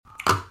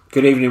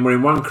Good evening. We're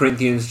in 1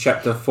 Corinthians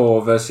chapter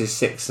 4, verses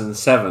 6 and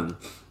 7.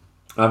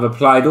 I've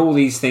applied all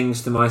these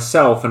things to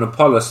myself and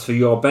Apollos for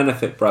your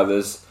benefit,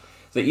 brothers,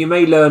 that you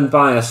may learn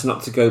by us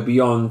not to go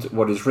beyond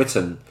what is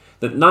written,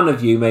 that none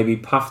of you may be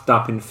puffed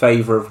up in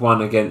favour of one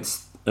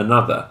against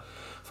another.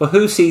 For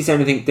who sees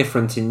anything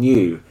different in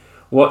you?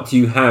 What do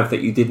you have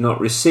that you did not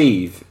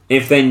receive?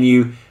 If then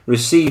you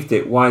received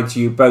it, why do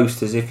you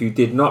boast as if you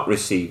did not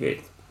receive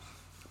it?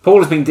 Paul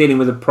has been dealing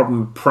with the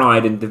problem of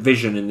pride and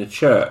division in the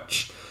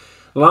church.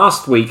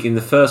 Last week, in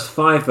the first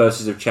 5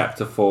 verses of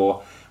chapter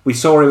 4, we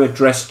saw him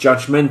address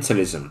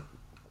judgmentalism.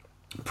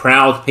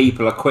 Proud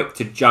people are quick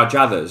to judge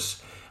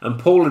others, and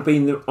Paul had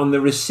been on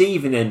the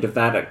receiving end of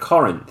that at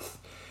Corinth.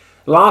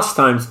 Last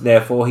time,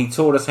 therefore, he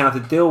taught us how to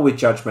deal with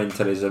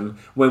judgmentalism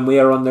when we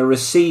are on the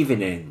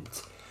receiving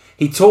end.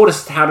 He taught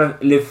us how to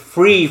live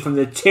free from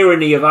the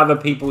tyranny of other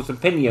people's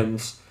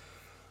opinions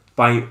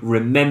by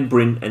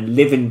remembering and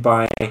living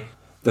by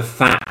the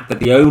fact that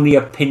the only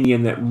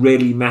opinion that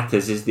really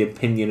matters is the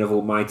opinion of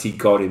Almighty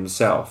God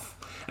himself.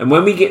 And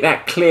when we get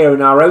that clear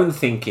in our own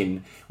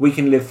thinking, we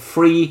can live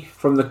free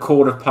from the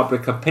court of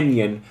public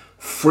opinion,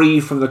 free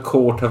from the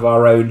court of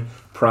our own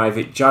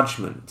private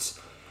judgment.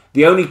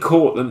 The only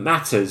court that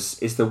matters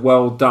is the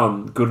well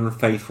done, good and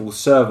faithful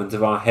servant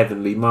of our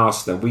Heavenly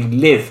Master. We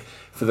live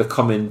for the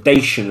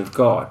commendation of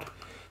God.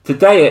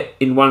 Today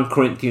in 1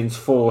 Corinthians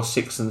 4,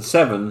 6 and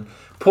 7,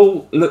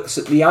 Paul looks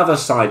at the other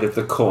side of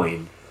the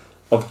coin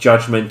of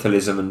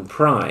judgmentalism and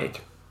pride.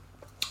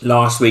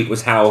 Last week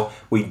was how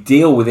we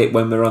deal with it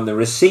when we're on the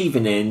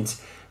receiving end.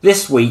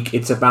 This week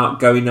it's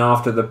about going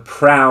after the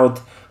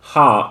proud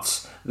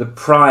hearts, the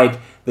pride,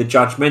 the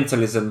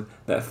judgmentalism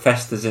that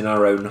festers in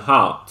our own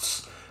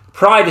hearts.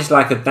 Pride is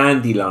like a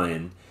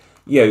dandelion.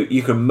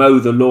 You can mow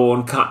the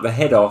lawn, cut the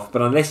head off,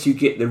 but unless you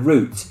get the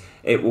root,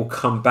 it will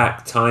come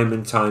back time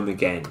and time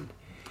again.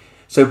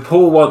 So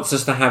Paul wants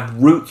us to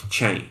have root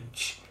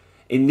change.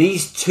 In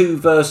these 2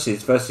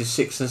 verses, verses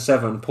 6 and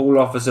 7, Paul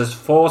offers us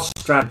 4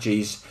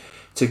 strategies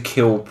to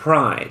kill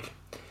pride.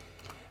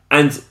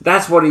 And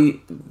that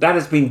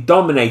has been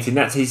dominating,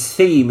 that's his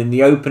theme in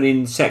the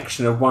opening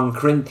section of 1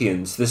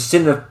 Corinthians, the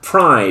sin of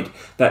pride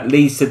that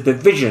leads to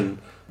division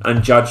and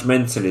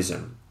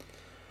judgmentalism.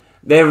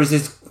 There is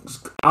this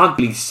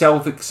ugly,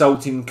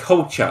 self-exalting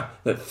culture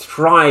that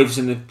thrives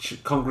in the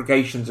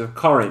congregations of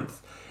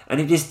Corinth, and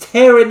it is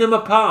tearing them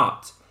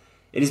apart.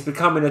 It is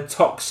becoming a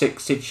toxic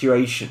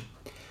situation.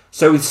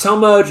 So with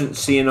some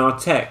urgency in our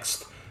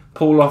text,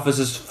 Paul offers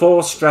us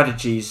 4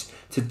 strategies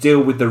to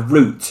deal with the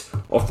root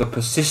of the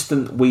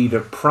persistent weed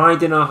of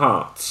pride in our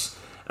hearts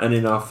and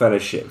in our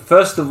fellowship.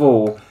 First of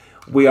all,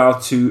 we are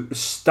to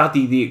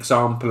study the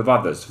example of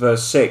others.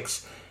 Verse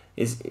 6,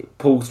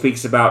 Paul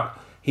speaks about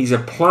he's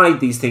applied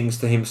these things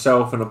to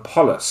himself and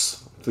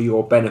Apollos for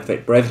your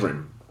benefit,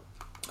 brethren.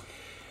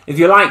 If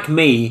you're like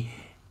me,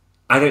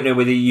 I don't know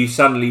whether you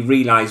suddenly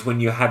realise when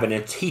you're having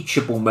a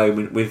teachable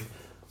moment with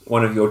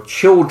one of your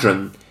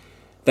children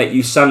that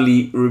you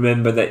suddenly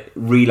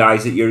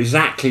realise that you're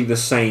exactly the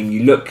same,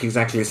 you look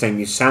exactly the same,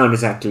 you sound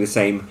exactly the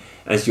same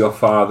as your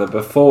father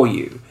before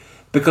you.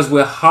 Because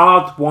we're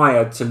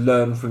hardwired to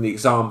learn from the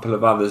example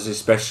of others,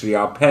 especially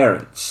our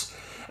parents.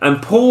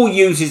 And Paul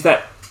uses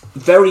that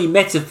very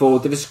metaphor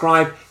to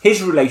describe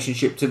his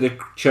relationship to the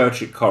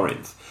church at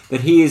Corinth,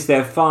 that he is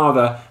their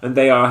father and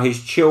they are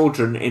his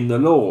children in the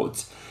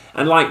Lord.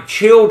 And like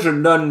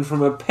children learning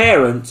from a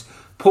parent,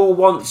 Paul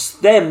wants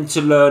them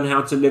to learn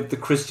how to live the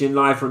Christian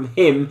life from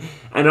him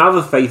and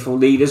other faithful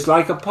leaders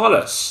like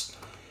Apollos.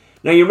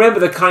 Now you remember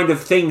the kind of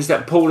things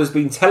that Paul has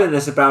been telling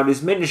us about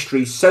his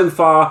ministry so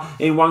far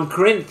in 1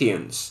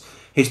 Corinthians.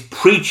 His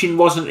preaching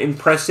wasn't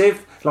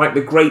impressive, like the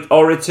great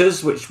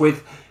orators with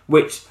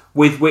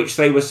which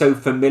they were so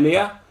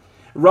familiar.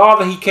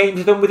 Rather, he came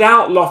to them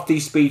without lofty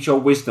speech or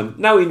wisdom,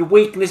 no, in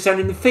weakness and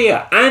in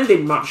fear, and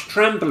in much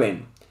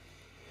trembling.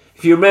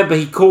 If you remember,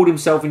 he called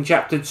himself in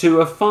chapter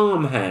 2 a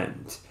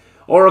farmhand,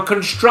 or a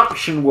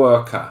construction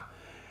worker.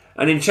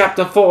 And in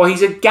chapter 4,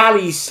 he's a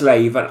galley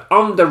slave, an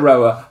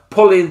under-rower,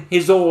 pulling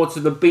his oar to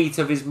the beat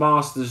of his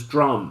master's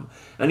drum.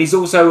 And he's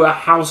also a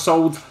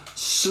household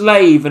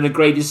slave and a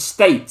great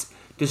estate,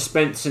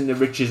 dispensing the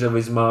riches of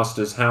his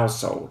master's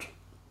household.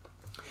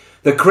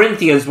 The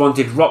Corinthians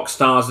wanted rock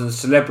stars and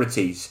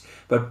celebrities,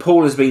 but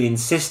Paul has been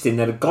insisting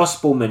that a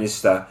gospel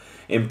minister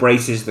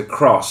embraces the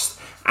cross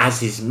as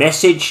his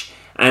message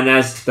and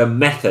as the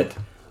method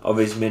of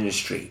his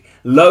ministry.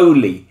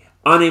 Lowly,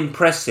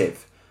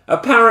 unimpressive,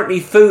 apparently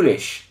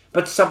foolish,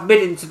 but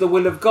submitting to the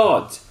will of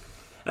God.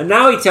 And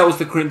now he tells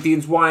the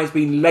Corinthians why he's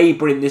been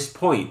labouring this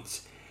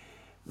point.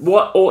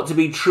 What ought to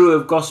be true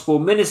of gospel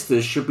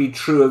ministers should be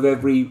true of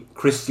every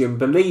Christian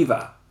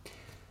believer.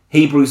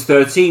 Hebrews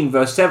 13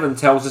 verse 7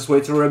 tells us we're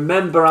to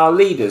remember our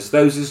leaders,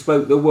 those who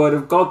spoke the word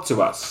of God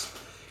to us.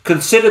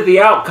 Consider the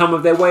outcome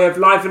of their way of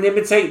life and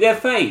imitate their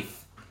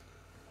faith.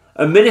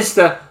 A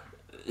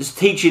minister's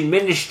teaching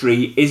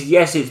ministry is,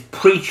 yes, it's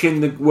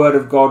preaching the word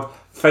of God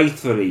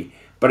faithfully,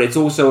 but it's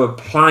also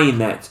applying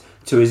that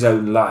to his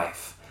own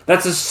life.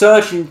 That's a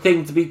searching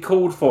thing to be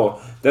called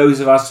for, those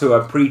of us who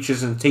are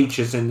preachers and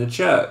teachers in the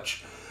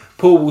church.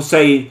 Paul will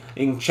say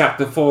in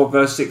chapter 4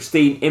 verse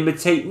 16,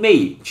 imitate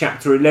me.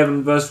 Chapter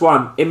 11 verse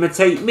 1,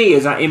 imitate me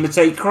as I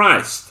imitate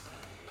Christ.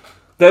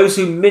 Those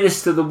who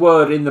minister the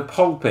word in the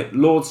pulpit,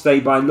 Lord's Day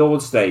by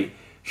Lord's Day,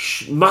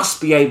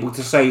 must be able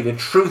to say the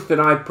truth that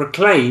I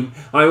proclaim,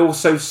 I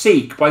also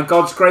seek by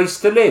God's grace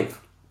to live.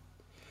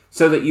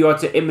 So that you are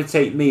to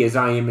imitate me as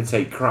I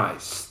imitate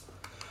Christ.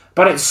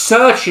 But it's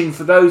searching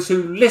for those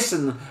who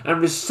listen and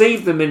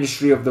receive the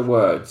ministry of the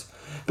word.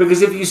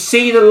 Because if you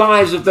see the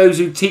lives of those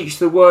who teach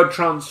the word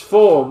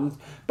transformed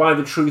by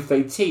the truth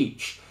they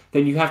teach,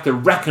 then you have to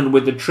reckon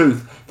with the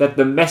truth that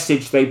the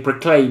message they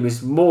proclaim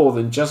is more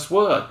than just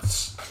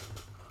words.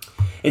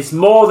 It's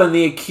more than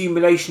the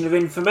accumulation of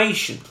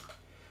information.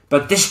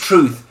 But this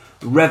truth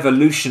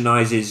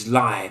revolutionizes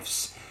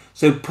lives.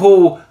 So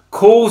Paul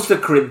calls the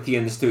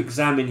Corinthians to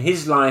examine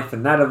his life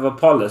and that of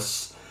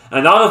Apollos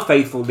and other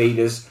faithful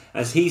leaders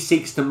as he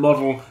seeks to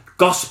model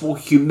gospel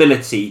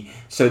humility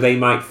so they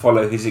might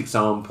follow his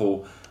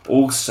example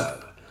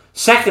also.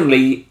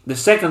 Secondly, the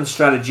second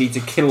strategy to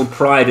kill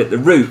pride at the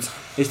root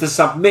is to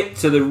submit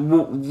to the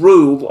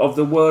rule of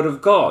the word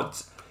of God.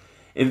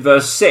 In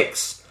verse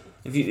 6,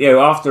 if you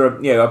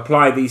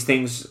apply these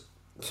things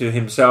to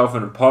himself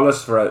and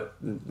Apollos for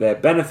their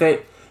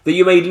benefit, that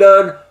you may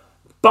learn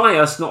by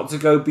us not to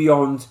go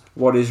beyond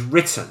what is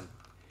written.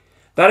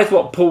 That is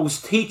what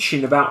Paul's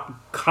teaching about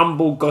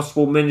humble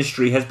gospel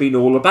ministry has been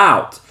all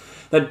about.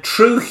 That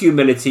true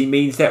humility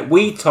means that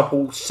we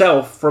topple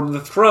self from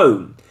the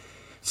throne.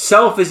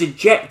 Self is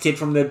ejected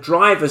from the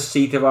driver's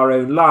seat of our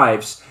own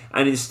lives,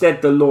 and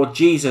instead the Lord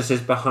Jesus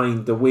is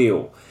behind the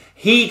wheel.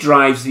 He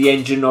drives the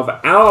engine of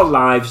our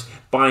lives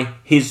by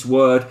his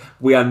word.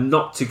 We are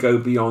not to go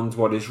beyond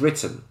what is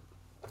written.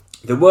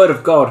 The word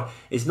of God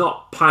is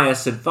not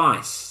pious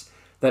advice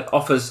that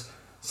offers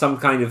some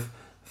kind of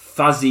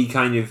fuzzy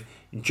kind of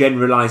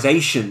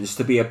generalizations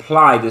to be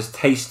applied as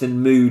taste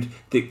and mood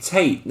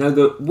dictate. No,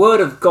 the word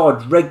of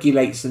God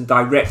regulates and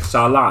directs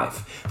our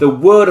life. The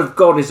word of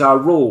God is our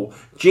rule.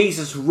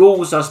 Jesus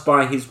rules us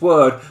by his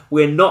word.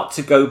 We're not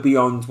to go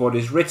beyond what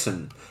is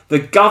written. The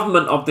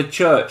government of the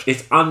church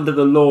is under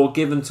the law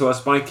given to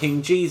us by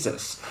King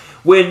Jesus.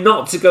 We're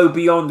not to go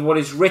beyond what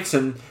is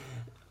written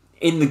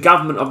in the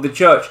government of the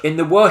church, in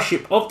the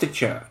worship of the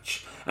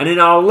church. And in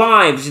our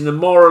lives, in the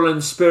moral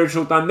and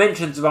spiritual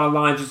dimensions of our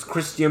lives as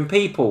Christian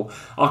people,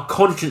 our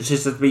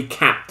consciences are to be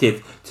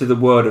captive to the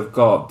word of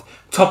God.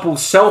 Topple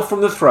self from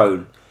the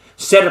throne,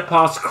 set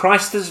apart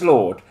Christ as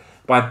Lord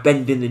by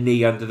bending the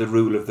knee under the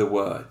rule of the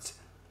word.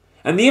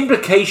 And the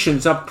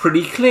implications are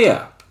pretty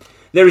clear.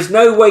 There is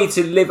no way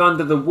to live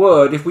under the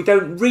word if we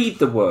don't read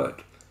the word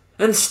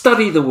and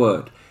study the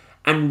word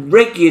and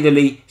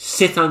regularly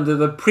sit under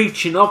the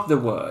preaching of the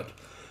word.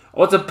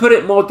 Or to put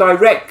it more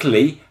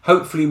directly,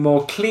 hopefully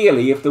more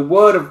clearly, if the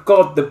word of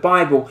God, the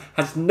Bible,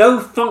 has no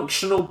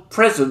functional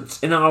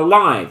presence in our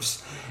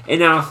lives,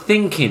 in our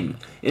thinking,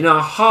 in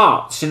our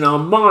hearts, in our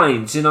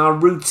minds, in our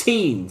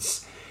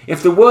routines,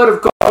 if the word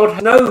of God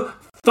has no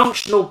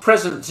functional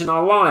presence in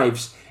our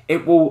lives,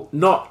 it will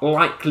not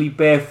likely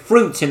bear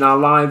fruit in our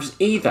lives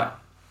either.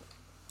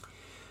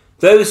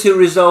 Those who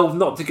resolve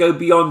not to go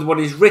beyond what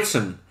is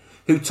written,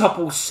 who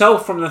topple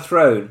self from the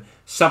throne,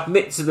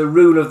 submit to the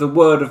rule of the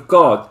word of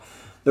God,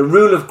 the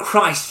rule of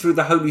Christ through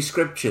the Holy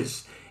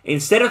Scriptures,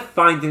 instead of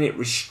finding it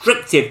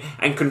restrictive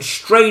and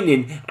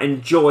constraining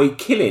and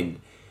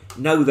joy-killing.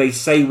 No, they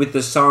say with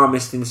the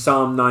psalmist in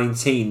Psalm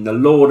 19, the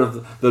law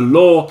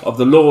of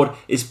the Lord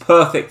is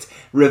perfect,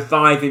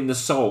 reviving the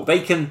soul. They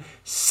can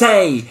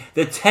say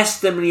the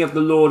testimony of the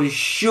Lord is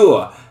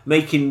sure,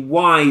 making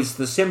wise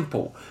the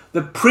simple.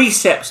 The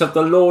precepts of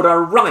the Lord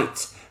are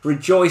right,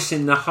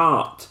 rejoicing the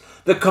heart.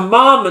 The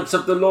commandments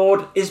of the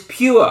Lord is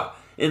pure,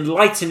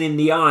 enlightening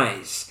the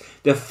eyes.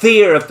 The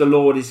fear of the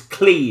Lord is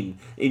clean,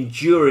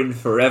 enduring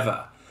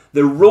forever.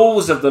 The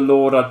rules of the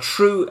Lord are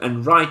true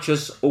and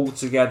righteous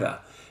altogether.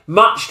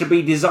 Much to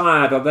be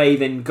desired are they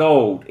than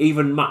gold,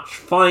 even much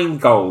fine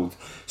gold.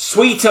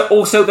 Sweeter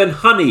also than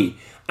honey,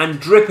 and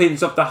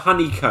drippings of the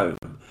honeycomb.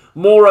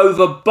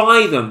 Moreover,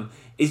 by them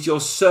is your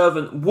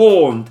servant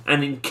warned,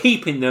 and in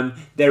keeping them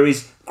there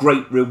is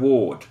great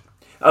reward.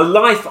 A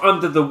life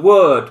under the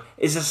word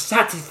is a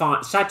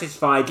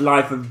satisfied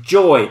life of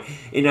joy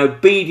in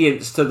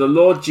obedience to the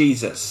Lord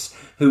Jesus,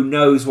 who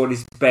knows what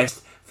is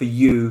best for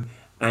you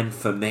and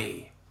for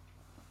me.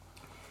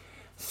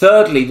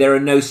 Thirdly, there are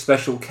no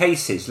special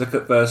cases. Look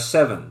at verse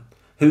 7.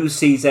 Who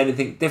sees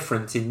anything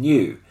different in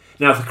you?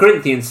 Now, the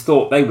Corinthians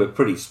thought they were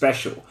pretty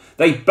special.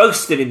 They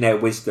boasted in their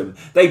wisdom.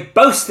 They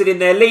boasted in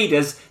their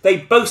leaders. They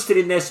boasted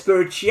in their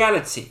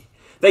spirituality.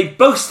 They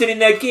boasted in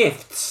their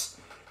gifts.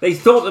 They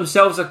thought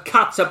themselves a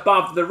cut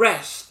above the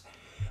rest.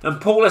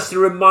 And Paul has to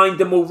remind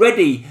them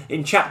already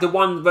in chapter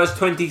 1 verse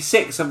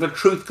 26 of the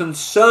truth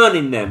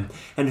concerning them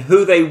and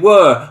who they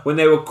were when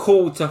they were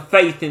called to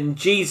faith in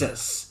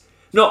Jesus.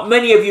 Not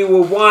many of you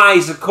were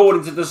wise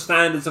according to the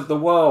standards of the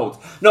world.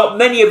 Not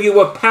many of you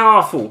were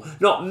powerful.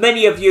 Not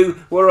many of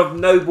you were of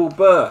noble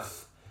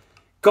birth.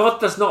 God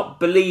does not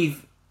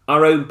believe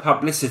our own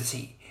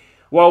publicity.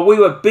 While we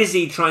were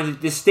busy trying to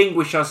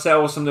distinguish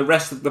ourselves from the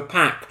rest of the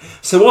pack,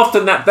 so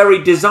often that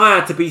very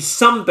desire to be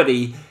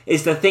somebody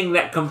is the thing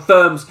that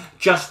confirms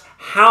just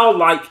how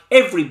like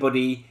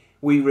everybody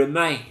we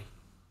remain.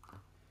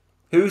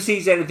 Who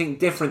sees anything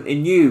different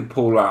in you,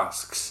 Paul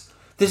asks.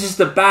 This is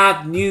the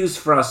bad news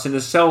for us in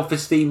a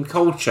self-esteem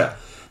culture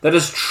that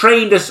has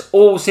trained us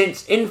all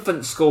since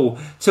infant school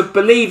to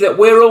believe that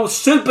we're all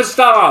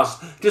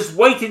superstars just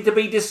waiting to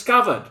be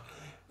discovered.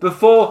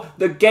 Before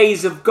the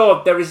gaze of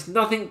God, there is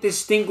nothing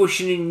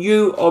distinguishing in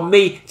you or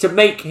me to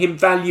make him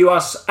value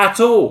us at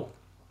all.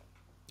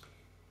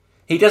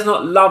 He does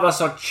not love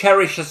us or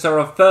cherish us or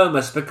affirm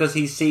us because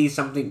he sees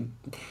something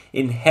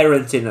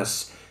inherent in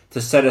us to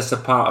set us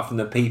apart from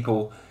the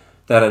people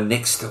that are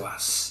next to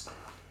us.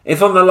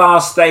 If on the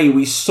last day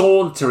we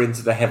saunter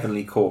into the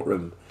heavenly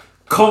courtroom,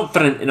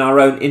 confident in our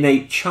own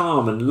innate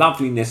charm and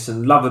loveliness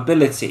and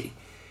lovability,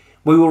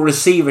 we will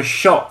receive a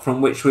shock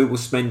from which we will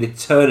spend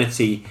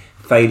eternity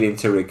failing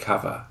to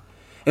recover.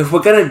 If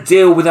we're going to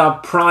deal with our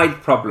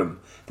pride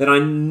problem, then I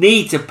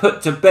need to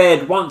put to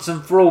bed once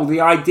and for all the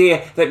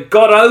idea that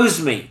God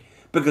owes me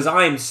because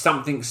I am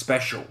something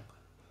special.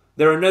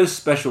 There are no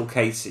special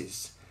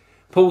cases.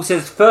 Paul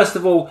says, first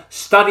of all,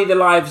 study the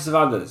lives of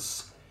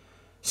others.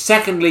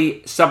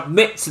 Secondly,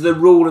 submit to the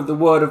rule of the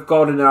Word of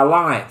God in our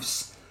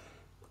lives.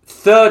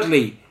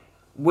 Thirdly,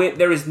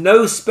 there is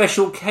no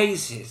special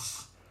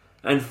cases.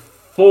 And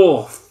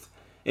fourth,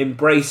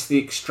 embrace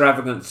the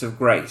extravagance of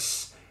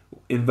grace.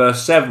 In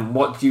verse 7,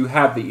 what do you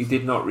have that you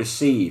did not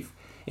receive?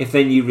 If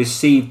then you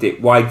received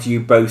it, why do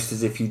you boast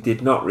as if you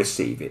did not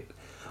receive it?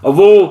 Of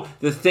all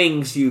the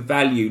things you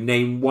value,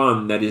 name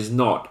one that is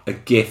not a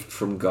gift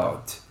from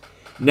God.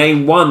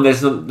 Name one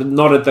that's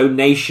not a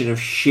donation of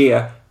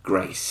sheer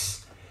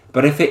grace.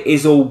 But if it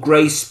is all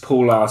grace,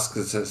 Paul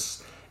asks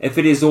us, if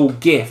it is all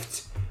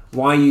gift,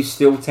 why are you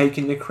still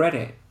taking the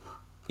credit?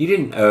 You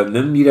didn't earn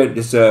them, you don't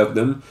deserve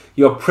them.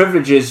 Your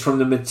privileges from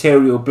the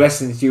material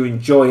blessings you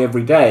enjoy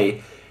every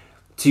day,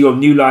 to your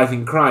new life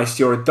in Christ,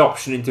 your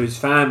adoption into his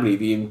family,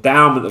 the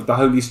endowment of the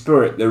Holy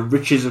Spirit, the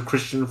riches of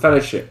Christian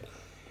fellowship,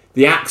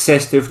 the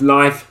access to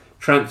life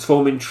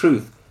transforming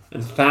truth,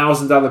 and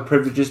 1,000 other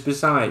privileges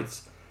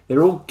besides.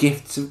 They're all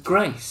gifts of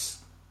grace.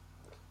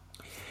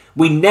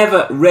 We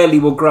never really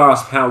will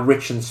grasp how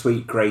rich and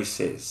sweet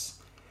grace is.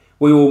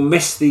 We will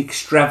miss the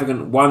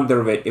extravagant wonder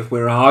of it if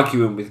we're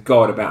arguing with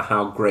God about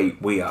how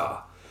great we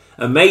are.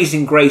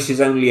 Amazing grace is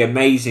only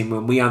amazing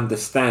when we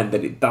understand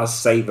that it does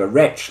save a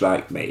wretch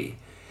like me.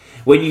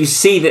 When you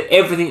see that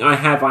everything I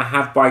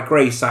have by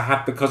grace, I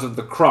have because of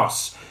the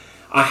cross.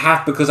 I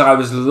have because I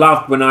was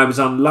loved when I was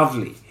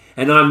unlovely.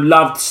 And I'm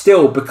loved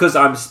still because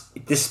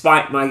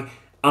despite my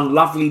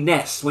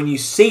unloveliness. When you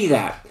see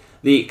that,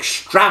 the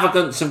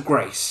extravagance of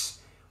grace,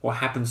 what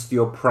happens to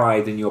your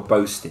pride and your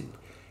boasting?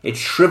 It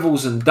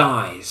shrivels and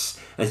dies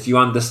as you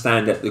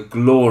understand that the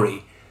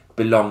glory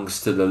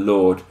belongs to the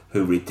Lord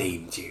who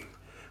redeemed you.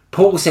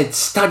 Paul said,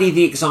 study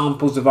the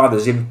examples of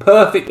others,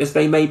 imperfect as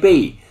they may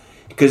be,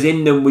 because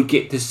in them we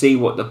get to see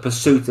what the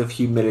pursuit of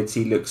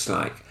humility looks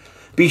like.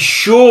 Be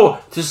sure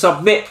to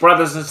submit,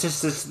 brothers and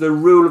sisters, to the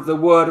rule of the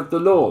word of the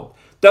Lord.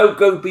 Don't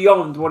go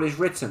beyond what is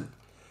written.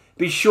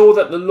 Be sure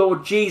that the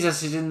Lord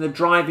Jesus is in the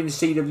driving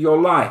seat of your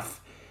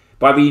life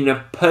by being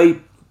a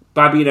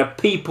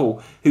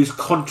people whose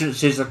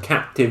consciences are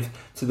captive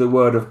to the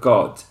word of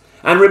God.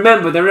 And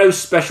remember, there are no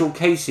special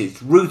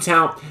cases. Root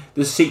out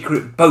the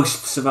secret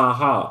boasts of our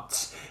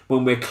hearts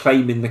when we're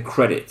claiming the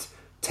credit,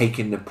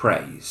 taking the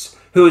praise.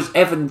 Who has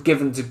ever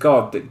given to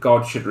God that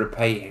God should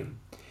repay him?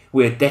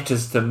 We are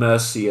debtors to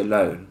mercy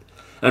alone.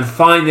 And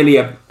finally,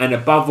 and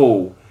above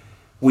all,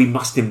 we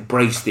must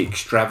embrace the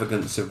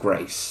extravagance of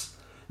grace.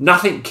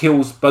 Nothing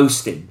kills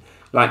boasting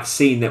like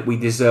seeing that we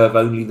deserve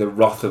only the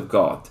wrath of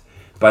God,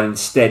 but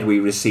instead we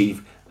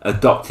receive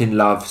adopting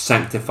love,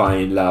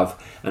 sanctifying love,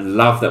 and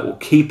love that will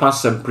keep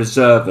us and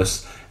preserve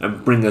us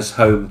and bring us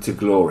home to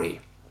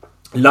glory.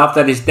 Love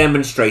that is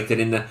demonstrated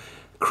in the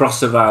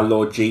cross of our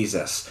Lord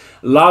Jesus.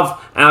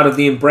 Love out of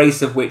the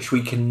embrace of which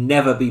we can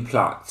never be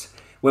plucked.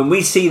 When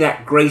we see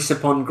that grace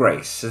upon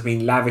grace has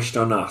been lavished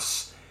on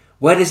us,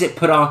 where does it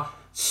put our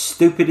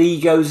stupid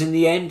egos in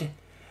the end?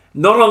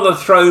 Not on the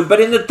throne,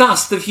 but in the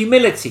dust of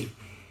humility.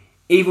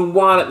 Even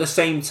while at the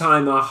same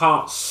time our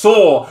hearts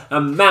soar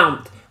and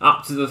mount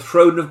up to the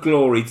throne of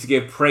glory to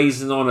give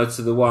praise and honour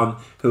to the one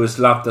who has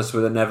loved us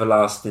with an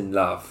everlasting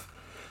love.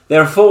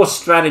 There are 4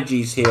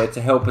 strategies here to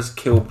help us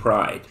kill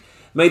pride.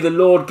 May the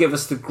Lord give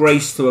us the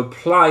grace to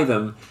apply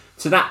them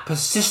to that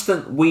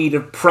persistent weed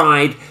of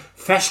pride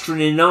festering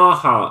in our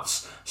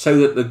hearts so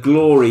that the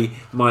glory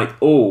might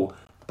all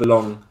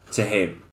belong to him.